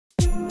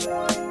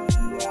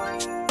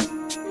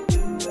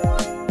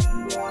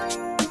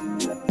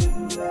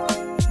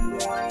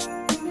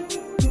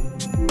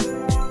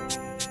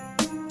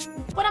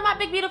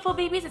beautiful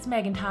babies, it's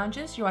Megan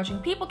Tonjes. You're watching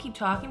People Keep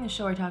Talking, the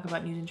show where I talk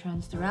about news and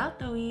trends throughout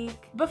the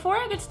week. Before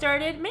I get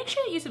started, make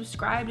sure that you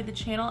subscribe to the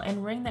channel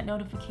and ring that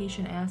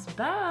notification ass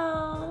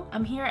bell.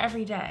 I'm here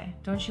every day.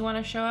 Don't you want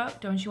to show up?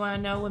 Don't you want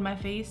to know when my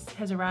face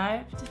has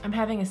arrived? I'm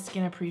having a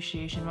skin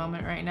appreciation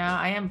moment right now.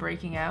 I am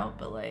breaking out,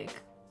 but like,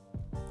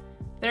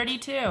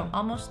 32,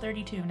 almost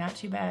 32, not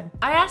too bad.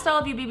 I asked all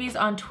of you BBs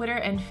on Twitter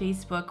and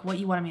Facebook what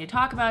you wanted me to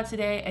talk about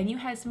today, and you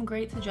had some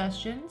great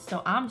suggestions,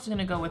 so I'm just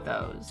gonna go with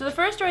those. So the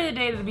first story of the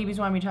day that the BBs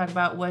wanted me to talk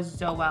about was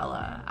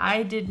Zoella.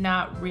 I did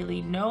not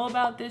really know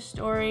about this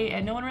story,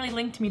 and no one really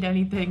linked me to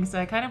anything,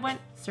 so I kind of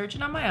went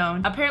searching on my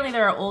own. Apparently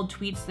there are old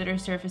tweets that are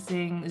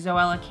surfacing.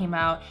 Zoella came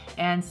out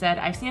and said,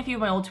 I've seen a few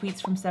of my old tweets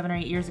from 7 or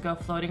 8 years ago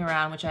floating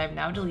around, which I have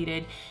now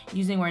deleted,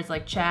 using words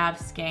like chav,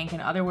 skank,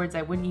 and other words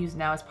I wouldn't use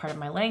now as part of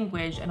my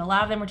language, and a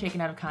lot of them were taken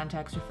out of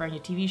context referring to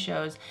TV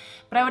shows,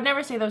 but I would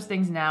never say those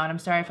things now, and I'm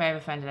sorry if I have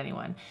offended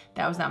anyone.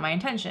 That was not my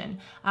intention.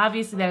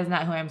 Obviously that is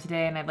not who I am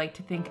today, and I'd like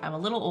to think I'm a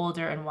little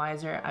older and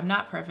wiser. I'm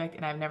not perfect,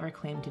 and I've never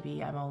claimed to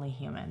be. I'm only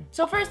human.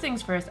 So first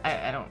things first,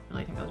 I don't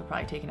really think those are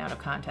probably taken out of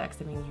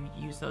context. I mean,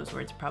 you use those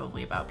words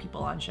probably about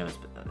people on shows,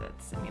 but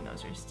that's, I mean,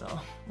 those are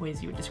still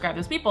ways you would describe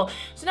those people.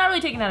 So not really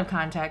taken out of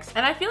context.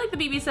 And I feel like the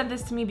BB sent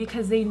this to me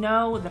because they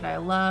know that I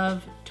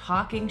love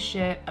talking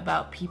shit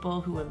about people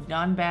who have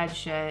done bad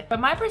shit. But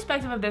my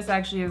perspective of this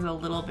actually is a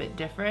little bit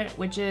different,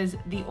 which is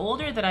the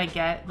older that I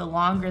get, the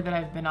longer that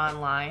I've been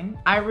online,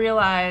 I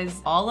realize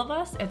all of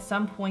us at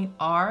some point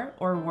are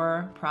or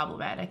were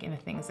problematic in the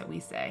things that we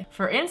say.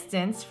 For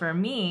instance, for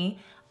me,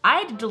 I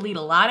had to delete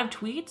a lot of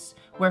tweets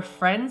where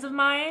friends of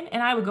mine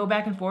and I would go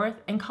back and forth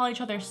and call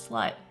each other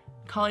slut,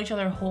 call each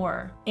other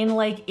whore in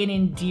like an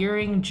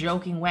endearing,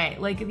 joking way.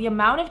 Like the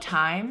amount of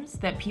times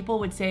that people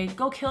would say,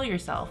 go kill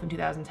yourself in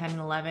 2010 and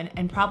 11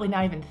 and probably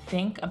not even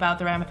think about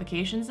the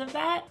ramifications of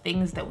that,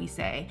 things that we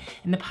say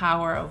and the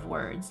power of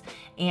words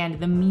and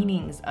the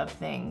meanings of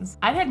things.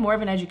 I've had more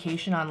of an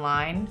education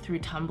online through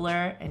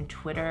Tumblr and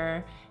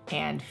Twitter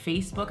and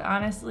Facebook,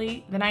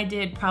 honestly, than I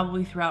did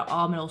probably throughout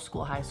all middle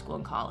school, high school,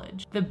 and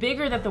college. The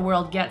bigger that the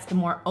world gets, the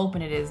more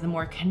open it is, the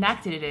more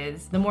connected it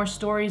is, the more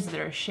stories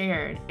that are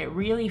shared. It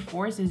really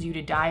forces you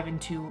to dive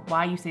into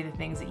why you say the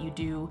things that you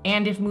do,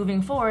 and if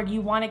moving forward,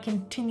 you want to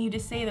continue to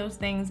say those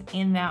things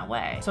in that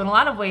way. So in a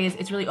lot of ways,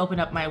 it's really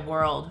opened up my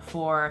world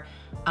for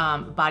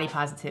body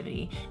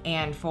positivity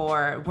and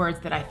for words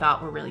that I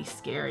thought were really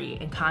scary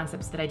and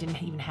concepts that I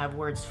didn't even have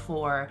words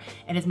for,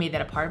 and has made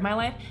that a part of my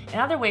life. In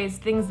other ways,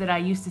 things that I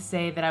used to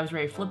say that I was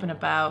very flippant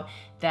about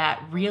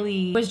that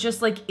really was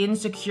just like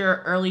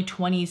insecure early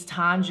 20s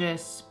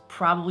Tonjes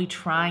probably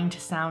trying to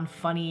sound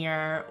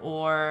funnier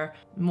or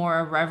more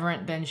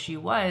irreverent than she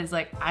was.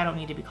 Like, I don't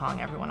need to be calling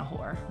everyone a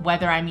whore,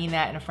 whether I mean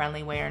that in a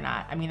friendly way or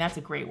not. I mean, that's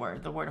a great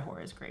word. The word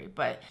whore is great,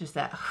 but just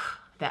that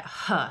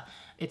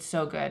it's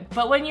so good.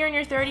 But when you're in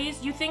your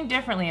 30s, you think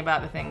differently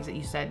about the things that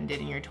you said and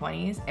did in your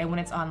 20s. And when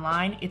it's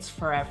online, it's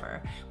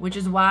forever. Which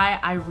is why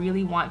I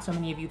really want so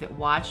many of you that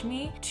watch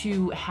me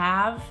to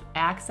have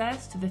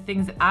access to the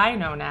things that I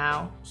know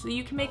now so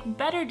you can make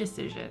better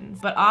decisions,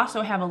 but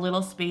also have a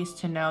little space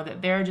to know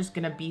that there are just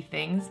gonna be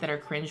things that are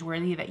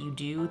cringeworthy that you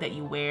do, that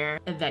you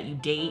wear, that you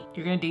date.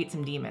 You're gonna date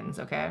some demons,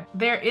 okay?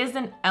 There is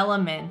an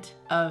element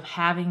of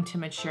having to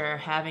mature,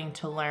 having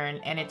to learn,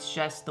 and it's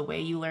just the way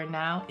you learn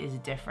now is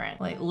different.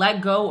 Like,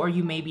 let go or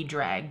you may be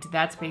dragged.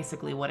 That's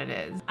basically what it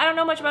is. I don't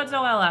know much about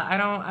Zoella.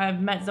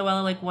 I've met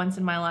Zoella like once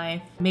in my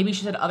life. Maybe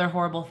she said other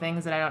horrible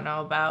things that I don't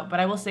know about, but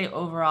I will say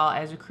overall,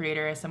 as a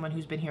creator, as someone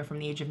who's been here from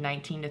the age of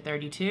 19 to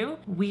 32,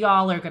 we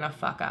all are gonna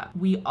fuck up.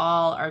 We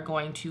all are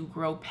going to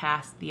grow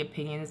past the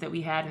opinions that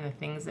we had and the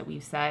things that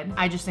we've said.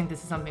 I just think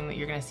this is something that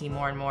you're gonna see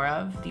more and more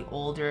of the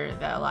older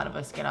that a lot of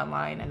us get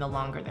online and the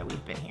longer that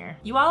we've been here.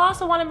 You all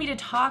also wanted me to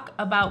talk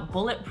about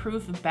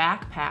bulletproof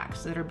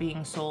backpacks that are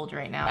being sold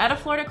right now. At a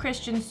Florida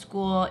Christian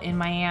school in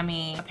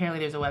Miami, apparently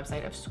there's a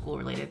website of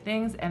school-related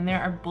things, and there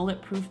are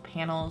bulletproof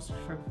panels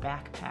for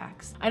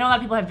backpacks. I know a lot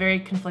of people have very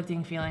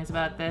conflicting feelings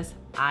about this.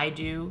 I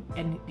do,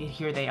 and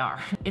here they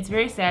are. It's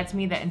very sad to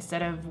me that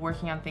instead of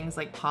working on things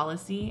like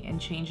policy and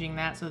changing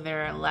that so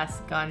there are less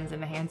guns in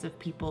the hands of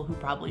people who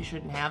probably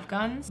shouldn't have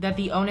guns, that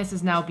the onus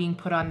is now being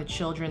put on the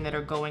children that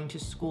are going to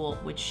school,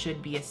 which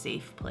should be a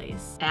safe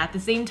place. At the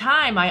same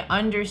time, I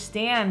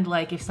understand,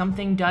 like, if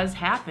something does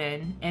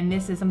happen and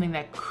this is something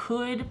that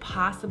could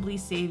possibly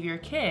save your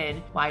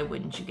kid, why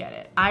wouldn't you get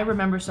it? I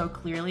remember so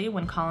clearly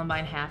when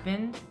Columbine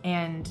happened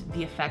and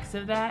the effects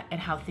of that and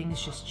how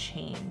things just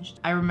changed.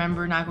 I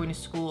remember not going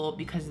to school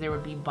because there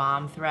would be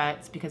bomb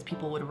threats, because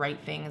people would write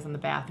things on the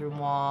bathroom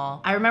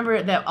wall. I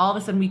remember that all of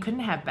a sudden we couldn't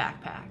have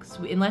backpacks.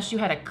 Unless you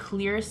had a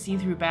clear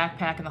see-through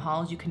backpack in the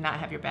halls, you could not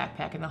have your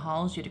backpack in the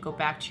halls. You had to go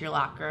back to your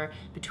locker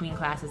between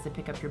classes to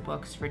pick up your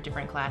books for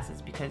different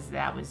classes because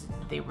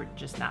they were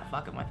just not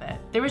fucking with it.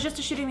 There was just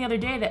a shooting the other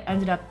day that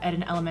ended up at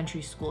an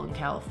elementary school in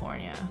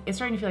California. It's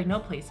starting to feel like no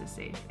place is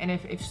safe. And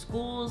if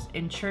schools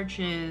and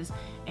churches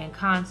and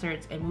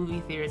concerts and movie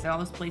theaters and all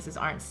those places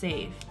aren't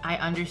safe, I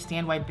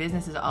understand why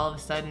businesses all of a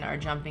sudden are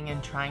jumping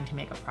in trying to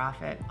make a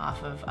profit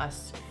off of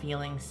us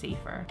feeling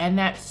safer. And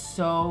that's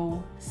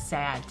so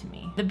sad to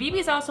me. The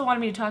BBs also wanted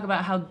me to talk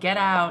about how Get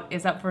Out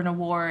is up for an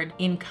award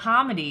in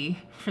comedy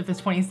for the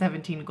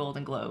 2017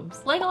 Golden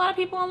Globes. Like a lot of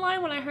people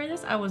online, when I heard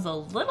this, I was a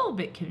little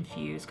bit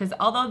confused, because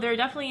although there are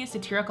definitely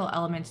satirical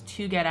elements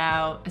to Get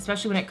Out,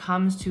 especially when it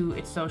comes to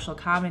its social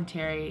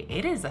commentary,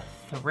 it is a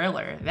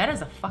thriller. That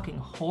is a fucking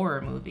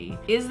horror movie.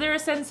 Is there a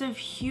sense of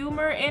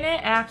humor in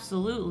it?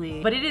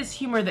 Absolutely. But it is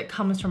humor that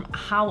comes from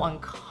how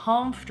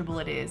uncomfortable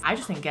it is. I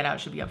just think Get Out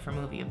should be up for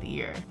Movie of the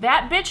Year.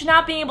 That bitch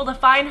not being able to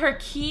find her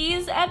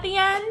keys at the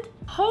end?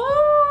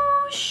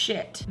 Oh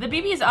shit. The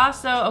BBs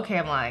also, okay,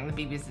 I'm lying. The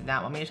BBs did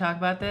not want me to talk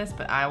about this,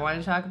 but I wanted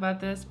to talk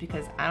about this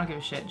because I don't give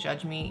a shit.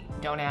 Judge me,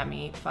 don't at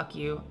me, fuck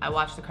you. I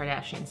watch the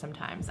Kardashians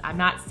sometimes. I'm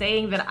not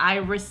saying that I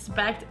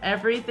respect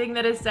everything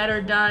that is said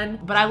or done,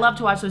 but I love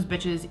to watch those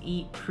bitches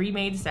eat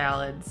pre-made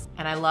salads,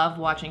 and I love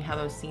watching how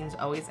those scenes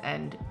always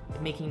end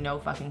making no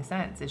fucking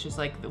sense. It's just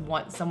like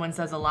someone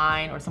says a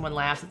line or someone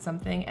laughs at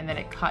something, and then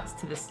it cuts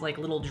to this like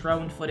little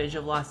drone footage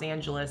of Los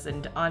Angeles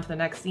and onto the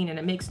next scene, and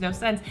it makes no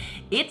sense.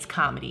 It's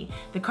comedy.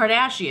 The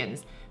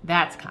Kardashians,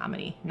 that's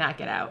comedy, not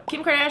Get Out.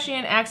 Kim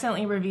Kardashian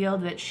accidentally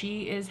revealed that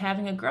she is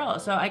having a girl.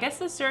 So I guess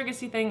the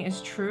surrogacy thing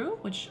is true,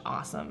 which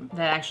awesome.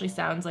 That actually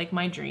sounds like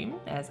my dream,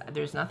 as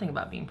there's nothing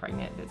about being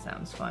pregnant that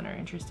sounds fun or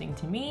interesting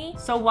to me.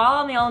 So while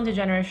on the Ellen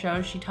DeGeneres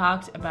show, she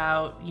talked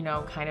about, you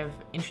know, kind of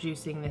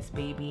introducing this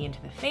baby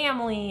into the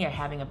family or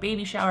having a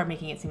baby shower,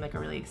 making it seem like a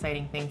really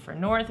exciting thing for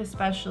North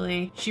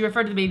especially. She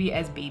referred to the baby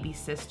as baby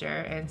sister,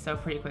 and so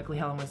pretty quickly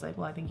Helen was like,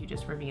 well, I think you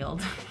just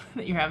revealed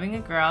that you're having a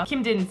girl.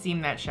 Kim didn't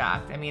seem that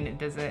shocked. I mean,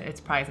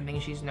 it's probably something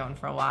she's known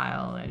for a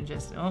while, and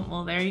just, oh,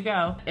 well, there you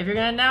go. If you're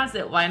gonna announce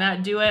it, why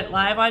not do it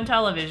live on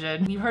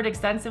television? We've heard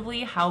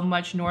extensively how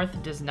much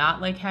North does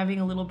not like having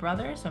a little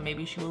brother, so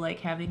maybe she will like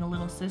having a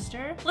little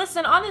sister.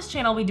 Listen, on this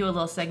channel, we do a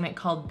little segment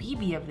called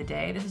BB of the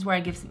Day. This is where I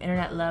give some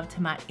internet love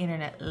to my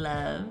internet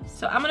loves.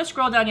 So I'm gonna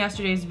scroll down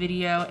yesterday's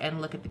video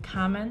and look at the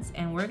comments,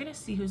 and we're gonna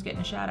see who's getting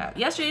a shout out.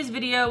 Yesterday's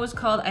video was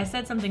called I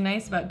Said Something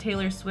Nice About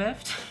Taylor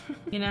Swift.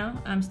 You know,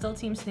 I'm still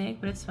Team Snake,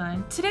 but it's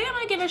fine. Today I'm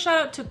gonna give a shout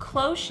out to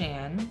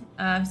Closhan,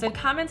 who said,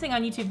 commenting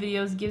on YouTube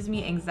videos gives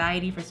me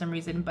anxiety for some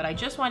reason, but I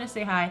just want to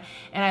say hi,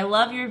 and I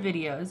love your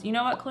videos. You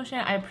know what,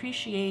 Closhan? I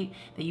appreciate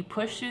that you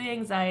pushed through the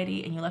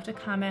anxiety and you left a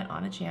comment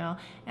on the channel,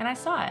 and I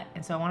saw it.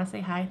 And so I want to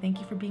say hi, thank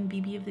you for being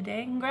BB of the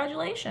Day,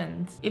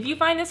 congratulations. If you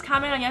find this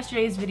comment on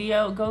yesterday's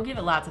video, go give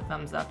it lots of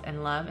thumbs up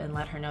and love, and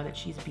let her know that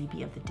she's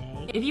BB of the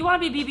Day. If you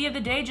want to be BB of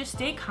the Day, just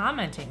stay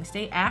commenting,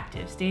 stay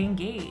active, stay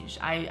engaged.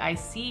 I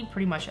see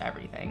pretty much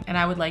everything, and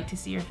I would like to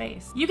see your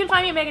face. You can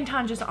find me at Megan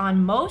Tonjes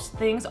on most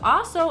things.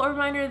 Also, a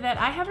reminder that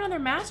I have another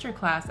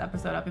masterclass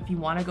episode up if you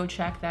want to go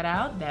check that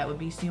out. That would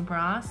be super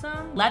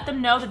awesome. Let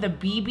them know that the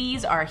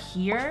BBs are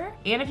here.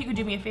 And if you could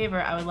do me a favor,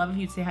 I would love if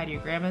you'd say hi to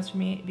your grandmas for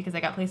me, because I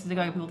got places to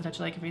go, I got people to touch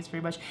like your face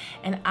very much.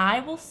 And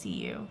I will see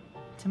you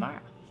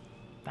tomorrow.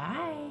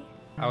 Bye.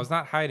 I was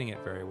not hiding it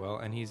very well,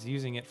 and he's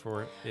using it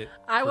for it.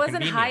 I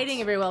wasn't hiding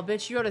it very well,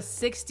 bitch. You wrote a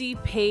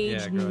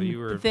 60-page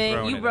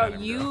thing. You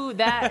wrote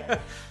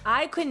that.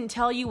 I couldn't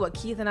tell you what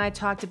Keith and I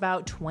talked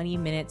about 20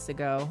 minutes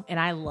ago, and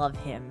I love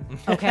him.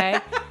 Okay.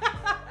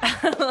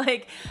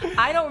 Like,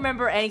 I don't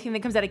remember anything that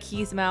comes out of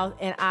Keith's mouth,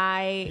 and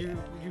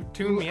you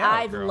tuned me out.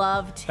 I've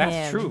loved him.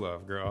 That's true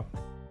love, girl.